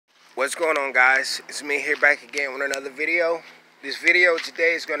What's going on, guys? It's me here back again with another video. This video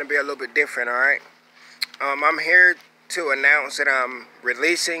today is going to be a little bit different, alright? I'm here to announce that I'm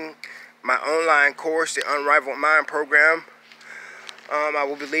releasing my online course, the Unrivaled Mind program. I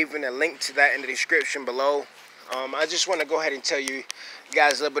will be leaving a link to that in the description below. I just want to go ahead and tell you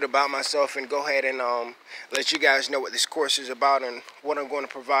guys a little bit about myself and go ahead and let you guys know what this course is about and what I'm going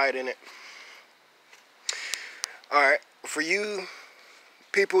to provide in it. Alright, for you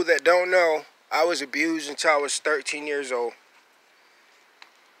people that don't know, I was abused until I was 13 years old.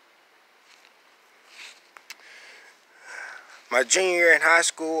 My junior year in high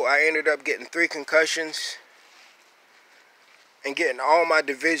school, I ended up getting 3 concussions and getting all my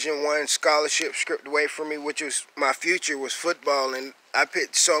Division I scholarships stripped away from me, which was my future was football, and I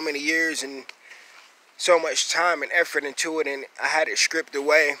put so many years and so much time and effort into it, and I had it stripped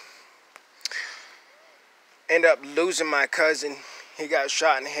away. End up losing my cousin. He got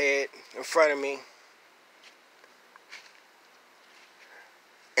shot in the head in front of me.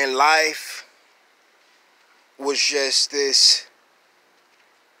 And life was just this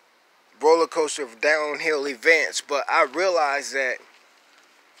roller coaster of downhill events. But I realized that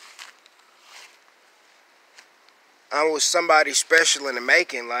I was somebody special in the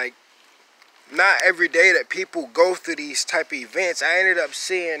making. Like, not every day that people go through these type of events. I ended up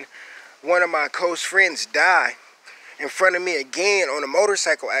seeing one of my close friends die in front of me again on a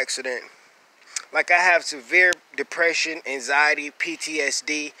motorcycle accident. Like, I have severe depression, anxiety,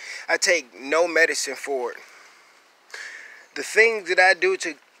 PTSD. I take no medicine for it. The thing that I do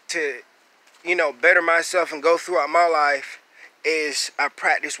to you know, better myself and go throughout my life is I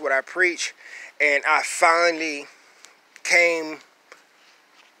practice what I preach. And I finally came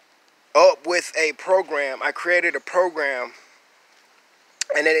up with a program. I created a program,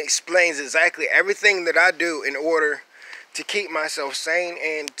 and it explains exactly everything that I do in order to keep myself sane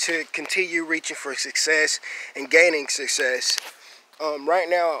and to continue reaching for success and gaining success. Right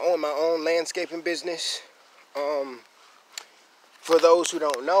now, I own my own landscaping business. For those who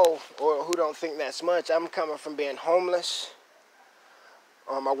don't know or who don't think that's much, I'm coming from being homeless.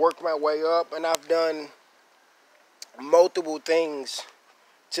 I worked my way up, and I've done multiple things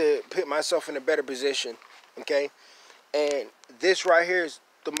to put myself in a better position, okay? And this right here is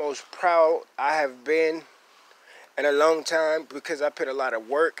the most proud I have been in a long time, because I put a lot of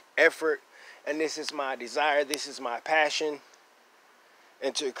work, effort, and this is my desire, this is my passion,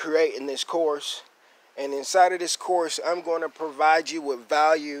 into creating this course. And inside of this course, I'm going to provide you with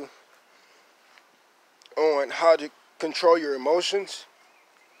value on how to control your emotions,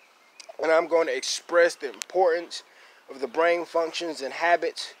 and I'm going to express the importance of the brain functions and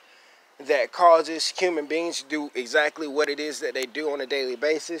habits that causes human beings to do exactly what it is that they do on a daily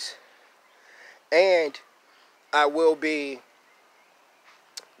basis. And I will be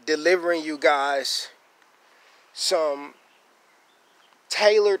delivering you guys some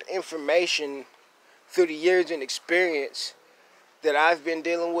tailored information through the years and experience that I've been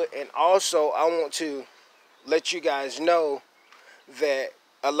dealing with. And also, I want to let you guys know that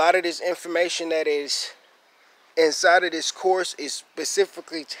a lot of this information that is inside of this course is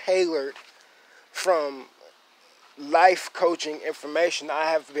specifically tailored from life coaching information.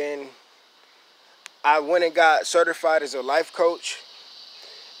 I went and got certified as a life coach,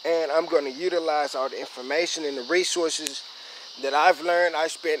 and I'm going to utilize all the information and the resources that I've learned. I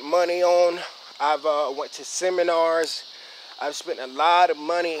spent money on. I've went to seminars. I've spent a lot of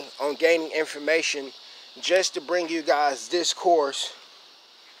money on gaining information just to bring you guys this course.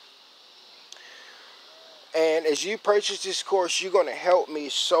 And as you purchase this course, you're going to help me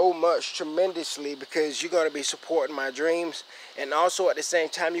so much tremendously, because you're going to be supporting my dreams. And also at the same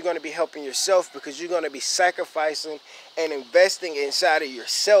time, you're going to be helping yourself, because you're going to be sacrificing and investing inside of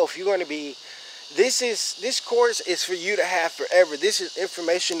yourself. You're going to be, this course is for you to have forever. This is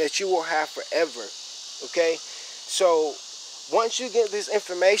information that you will have forever. Okay? So once you get this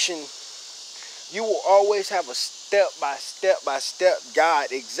information, you will always have a step-by-step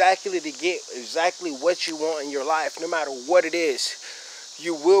guide exactly to get exactly what you want in your life. No matter what it is,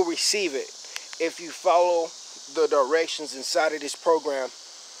 you will receive it if you follow the directions inside of this program.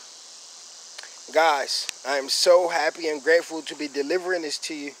 Guys, I am so happy and grateful to be delivering this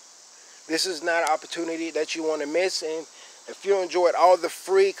to you. This is not an opportunity that you want to miss. And if you enjoyed all the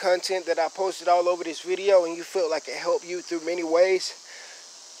free content that I posted all over this video, and you feel like it helped you through many ways,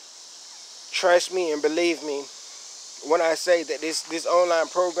 trust me and believe me when I say that this online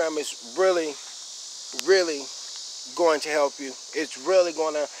program is really going to help you. It's really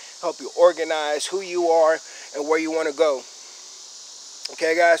going to help you organize who you are and where you want to go.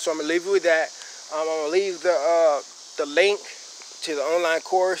 Okay, guys, so I'm going to leave you with that. I'm going to leave the link to the online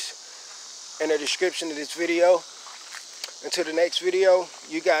course in the description of this video. Until the next video,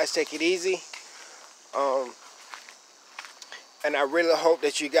 you guys take it easy. And I really hope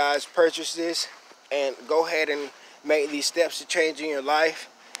that you guys purchase this and go ahead and make these steps to changing your life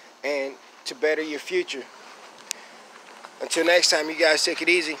and to better your future. Until next time, you guys take it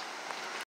easy.